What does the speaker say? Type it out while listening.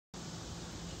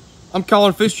I'm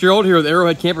Colin Fitzgerald here with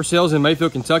Arrowhead Camper Sales in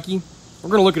Mayfield, Kentucky. We're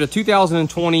going to look at a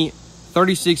 2020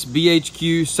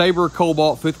 36BHQ Sabre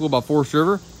Cobalt 5th wheel by Forest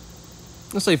River.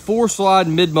 It's a 4-slide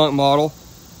mid-bunk model,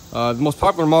 the most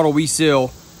popular model we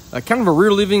sell. Kind of a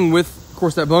rear living with, of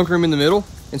course, that bunk room in the middle.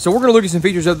 And so we're going to look at some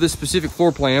features of this specific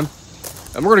floor plan.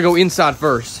 And we're going to go inside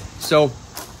first. So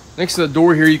next to the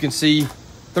door here, you can see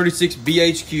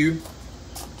 36BHQ.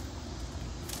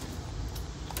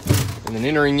 And then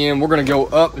entering in, we're going to go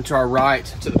up and to our right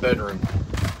to the bedroom.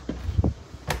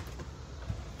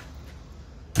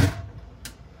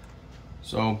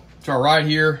 So to our right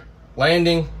here,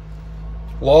 landing,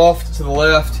 loft to the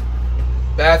left,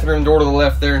 bathroom door to the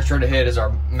left there, and straight ahead is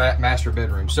our master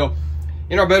bedroom. So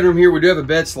in our bedroom here, we do have a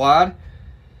bed slide.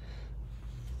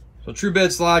 So true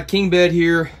bed slide, king bed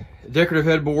here, decorative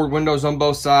headboard, windows on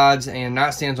both sides, and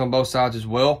nightstands on both sides as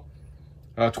well.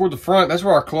 Toward the front, that's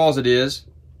where our closet is.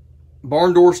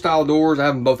 Barn door style doors, I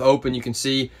have them both open. You can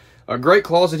see a great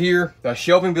closet here,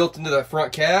 shelving built into that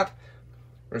front cap.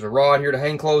 There's a rod here to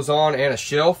hang clothes on and a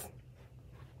shelf.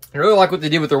 I really like what they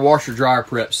did with their washer dryer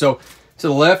prep. So to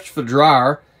the left for the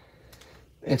dryer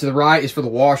and to the right is for the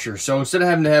washer. So instead of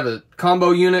having to have a combo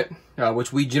unit,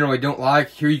 which we generally don't like,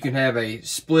 here you can have a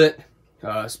split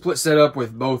setup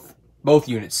with both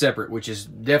units separate, which is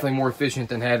definitely more efficient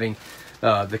than having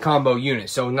the combo unit.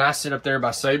 So nice setup there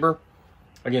by Sabre.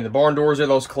 Again, the barn doors there,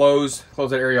 those close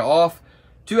that area off.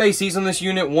 2 ACs on this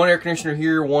unit, 1 air conditioner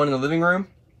here, 1 in the living room,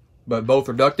 but both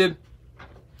are ducted.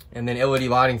 And then LED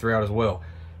lighting throughout as well.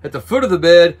 At the foot of the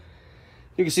bed,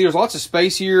 you can see there's lots of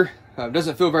space here. It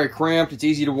doesn't feel very cramped. It's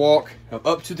easy to walk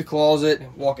up to the closet,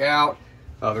 walk out.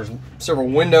 There's several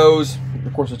windows.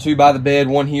 Of course, the 2 by the bed,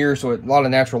 1 here, so a lot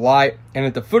of natural light. And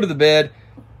at the foot of the bed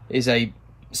is a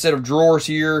set of drawers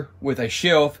here with a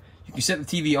shelf. You can set the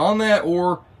TV on that,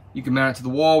 or you can mount it to the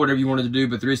wall, whatever you wanted to do,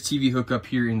 but there is TV hookup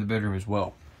here in the bedroom as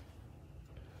well.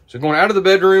 So going out of the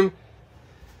bedroom,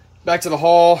 back to the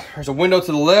hall, there's a window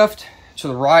to the left. To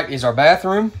the right is our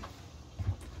bathroom.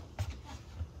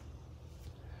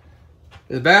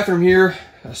 The bathroom here,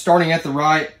 starting at the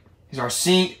right, is our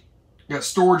sink. We've got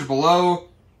storage below.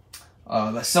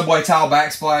 The subway tile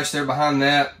backsplash there behind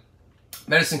that.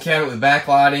 Medicine cabinet with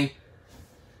backlighting.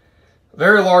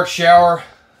 Very large shower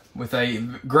with a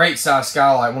great size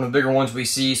skylight, one of the bigger ones we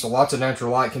see, so lots of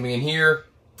natural light coming in here.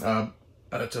 To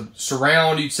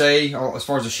surround, you'd say, as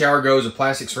far as the shower goes, a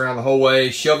plastic surround the whole way,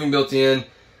 shelving built in,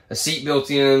 a seat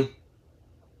built in,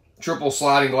 triple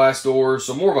sliding glass doors,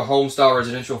 so more of a home style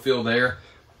residential feel there.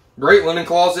 Great linen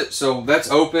closet, so that's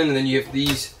open, and then you have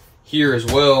these here as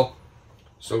well.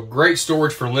 So great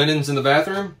storage for linens in the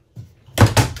bathroom,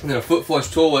 and then a foot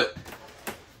flush toilet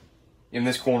in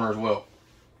this corner as well.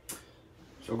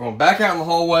 So we're going back out in the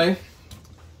hallway.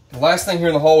 The last thing here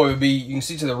in the hallway would be, you can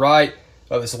see to the right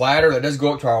of this ladder that does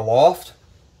go up to our loft.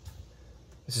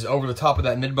 This is over the top of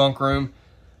that mid-bunk room.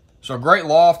 So a great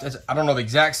loft. I don't know the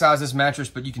exact size of this mattress,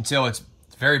 but you can tell it's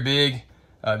very big.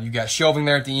 You've got shelving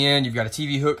there at the end. You've got a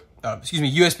TV hook,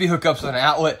 USB hookups with an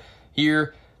outlet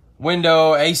here.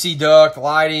 Window, AC duct,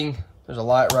 lighting. There's a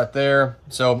light right there.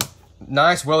 So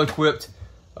nice, well-equipped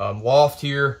loft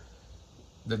here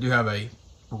that do have a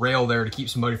rail there to keep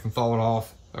somebody from falling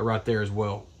off right there as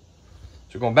well.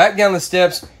 So going back down the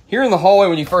steps here in the hallway,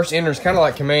 when you first enter, it's kind of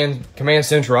like command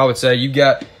central, I would say. You've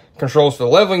got controls for the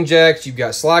leveling jacks, you've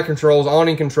got slide controls,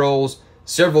 awning controls,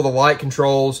 several of the light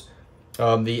controls,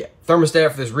 the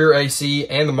thermostat for this rear AC,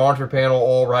 and the monitor panel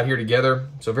all right here together.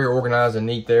 So very organized and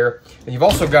neat there. And you've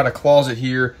also got a closet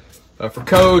here for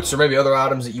coats or maybe other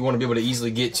items that you want to be able to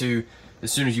easily get to as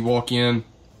soon as you walk in.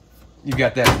 You've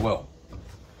got that as well.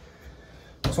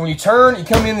 So when you turn, you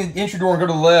come in the entry door and go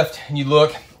to the left and you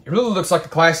look, it really looks like the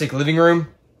classic living room,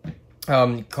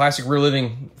 classic rear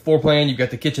living floor plan. You've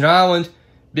got the kitchen island,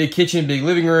 big kitchen, big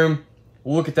living room.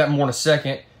 We'll look at that more in a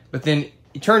second. But then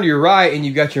you turn to your right and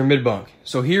you've got your mid bunk.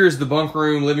 So here's the bunk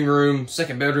room, living room,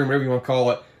 second bedroom, whatever you want to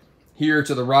call it. Here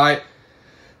to the right,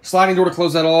 sliding door to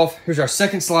close that off. Here's our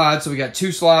second slide. So we got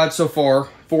 2 slides so far,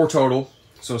 4 total.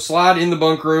 So slide in the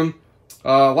bunk room.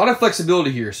 A lot of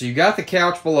flexibility here. So you got the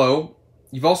couch below.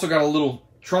 You've also got a little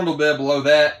trundle bed below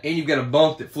that, and you've got a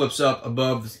bunk that flips up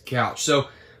above the couch. So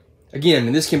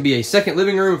again, this can be a second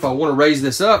living room. If I want to raise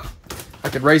this up, I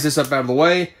could raise this up out of the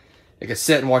way. I could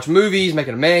sit and watch movies, make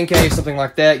it a man cave, something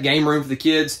like that. Game room for the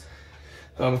kids.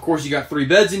 Of course, you got 3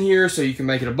 beds in here, so you can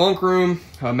make it a bunk room.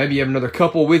 Maybe you have another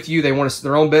couple with you. They want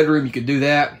their own bedroom. You could do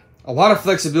that. A lot of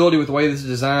flexibility with the way this is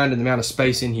designed and the amount of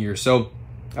space in here. So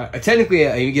technically,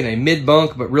 again, a mid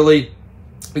bunk, but really,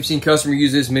 we've seen customers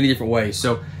use this many different ways.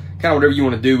 So kind of whatever you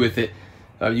want to do with it.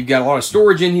 You've got a lot of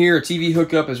storage in here, a TV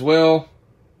hookup as well.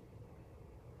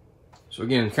 So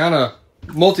again, kind of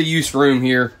multi-use room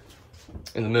here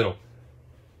in the middle.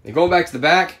 And going back to the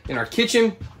back, in our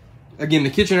kitchen, again, the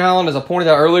kitchen island, as I pointed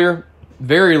out earlier,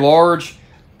 very large.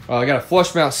 I got a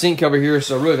flush mount sink cover here,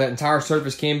 so really that entire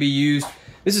surface can be used.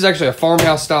 This is actually a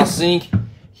farmhouse style sink.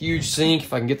 Huge sink,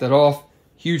 if I can get that off.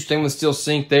 Huge stainless steel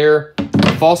sink there.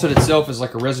 The faucet itself is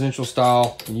like a residential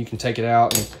style, and you can take it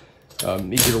out,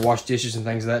 and easier to wash dishes and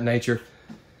things of that nature.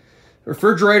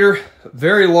 Refrigerator,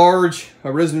 very large,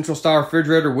 a residential style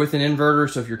refrigerator with an inverter,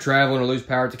 so if you're traveling or lose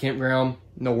power at the campground,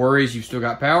 no worries, you've still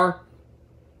got power.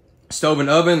 Stove and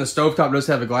oven, the stovetop does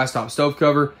have a glass top stove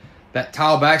cover. That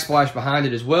tile backsplash behind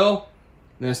it as well.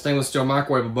 And then a stainless steel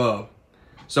microwave above.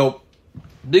 So,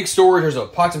 big storage, there's a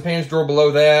pots and pans drawer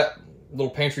below that, little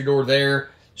pantry door there,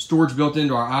 storage built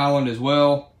into our island as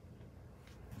well.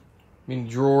 Many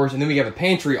drawers, and then we have a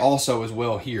pantry also as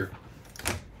well here.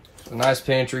 A nice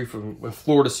pantry with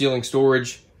floor to ceiling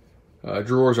storage.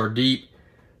 Drawers are deep,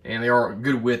 and they are a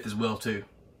good width as well too.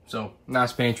 So,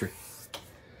 nice pantry.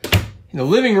 In the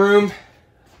living room,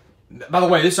 by the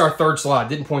way, this is our third slide.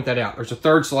 Didn't point that out. There's a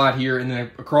third slide here, and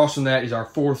then across from that is our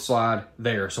fourth slide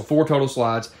there. So 4 total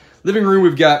slides. Living room,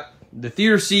 we've got the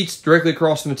theater seats directly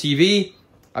across from the TV.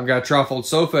 I've got a trifold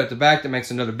sofa at the back that makes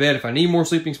another bed if I need more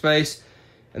sleeping space.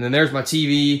 And then there's my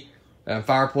TV,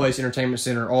 fireplace, entertainment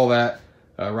center, all that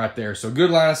right there. So good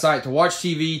line of sight to watch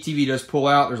TV. TV does pull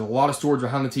out. There's a lot of storage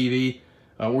behind the TV,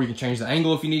 or you can change the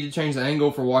angle if you need to change the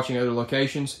angle for watching other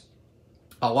locations.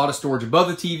 A lot of storage above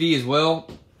the TV as well.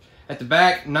 At the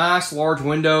back, nice large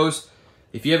windows.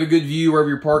 If you have a good view wherever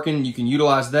you're parking, you can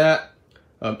utilize that.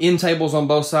 End tables on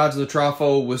both sides of the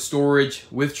trifold with storage,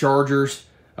 with chargers,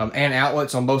 and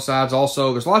outlets on both sides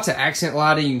also. There's lots of accent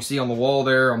lighting you can see on the wall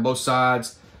there on both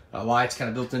sides. Lights kind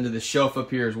of built into this shelf up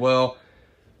here as well.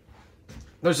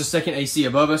 There's a second AC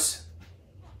above us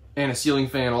and a ceiling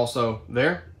fan also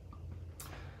there.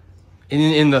 And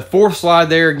then in the fourth slide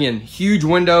there, again, huge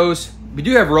windows. We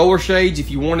do have roller shades.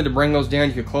 If you wanted to bring those down,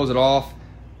 you could close it off.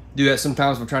 Do that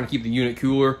sometimes if we're trying to keep the unit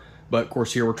cooler. But of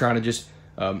course here we're trying to just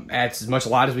add as much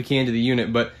light as we can to the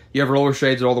unit. But you have roller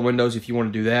shades at all the windows if you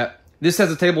want to do that. This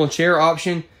has a table and chair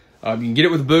option. You can get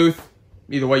it with a booth,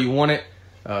 either way you want it.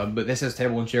 But this has a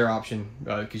table and chair option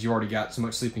because you already got so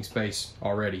much sleeping space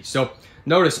already. So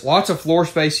notice lots of floor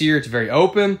space here. It's very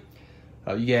open.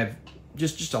 You have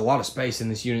just a lot of space in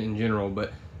this unit in general.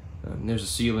 But there's a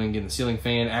ceiling and the ceiling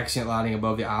fan, accent lighting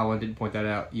above the island. Didn't point that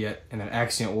out yet. And an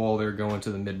accent wall there going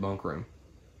to the mid bunk room.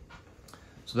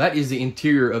 So that is the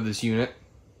interior of this unit.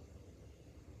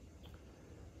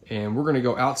 And we're going to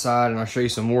go outside and I'll show you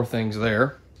some more things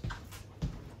there.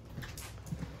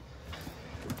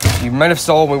 You might have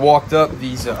saw when we walked up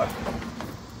these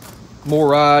more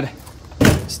ride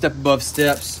step above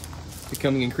steps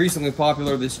becoming increasingly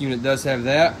popular. This unit does have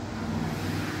that.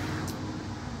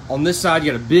 On this side,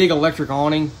 you got a big electric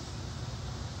awning,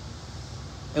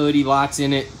 LED lights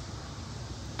in it,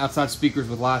 outside speakers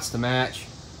with lights to match.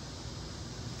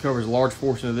 Covers a large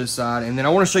portion of this side. And then I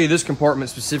want to show you this compartment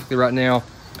specifically right now.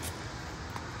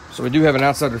 So we do have an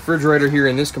outside refrigerator here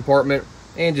in this compartment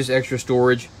and just extra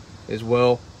storage as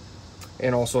well.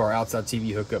 And also our outside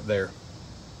TV hookup there.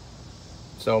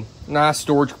 So nice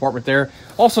storage compartment there.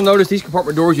 Also notice these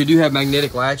compartment doors, you do have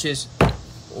magnetic latches.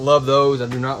 Love those. I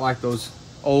do not like those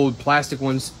old plastic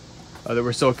ones that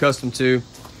we're so accustomed to.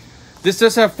 This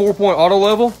does have 4-point auto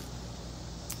level.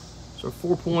 So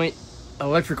 4-point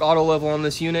electric auto level on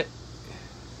this unit.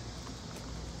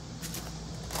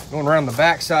 Going around the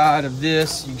back side of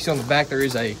this, you can see on the back there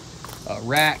is a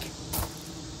rack,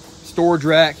 storage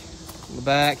rack on the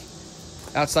back.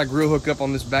 Outside grill hookup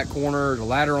on this back corner. The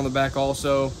ladder on the back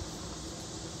also.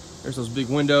 There's those big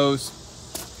windows.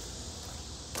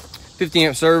 50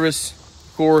 amp service,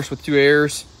 of course, with 2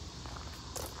 airs.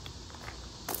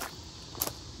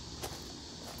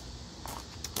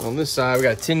 On this side, we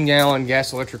got a 10-gallon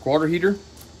gas electric water heater.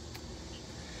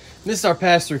 This is our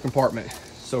pass-through compartment.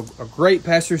 So a great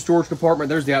pass-through storage compartment.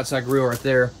 There's the outside grill right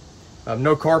there.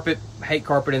 No carpet. I hate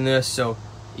carpet in this, so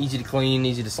easy to clean,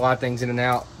 easy to slide things in and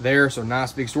out there. So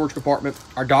nice big storage compartment.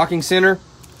 Our docking center.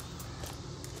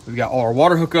 We've got all our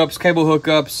water hookups, cable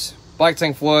hookups, black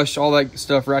tank flush, all that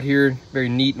stuff right here. Very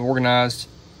neat and organized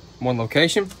in one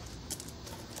location.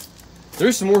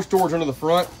 There's some more storage under the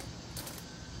front.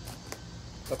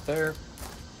 Up there.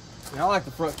 And I like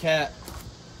the front cat.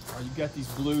 You've got these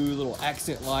blue little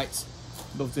accent lights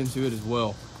built into it as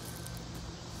well.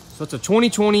 So it's a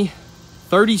 2020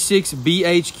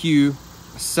 36BHQ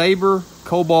Sabre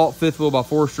Cobalt 5th wheel by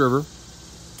Forest River.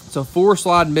 It's a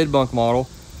 4-slide mid-bunk model.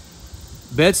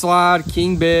 Bed slide,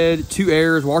 king bed, 2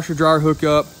 airs, washer dryer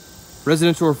hookup,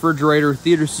 residential refrigerator,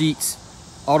 theater seats,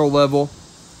 auto level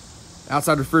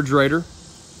outside refrigerator.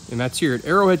 And that's here at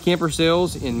Arrowhead Camper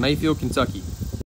Sales in Mayfield, Kentucky.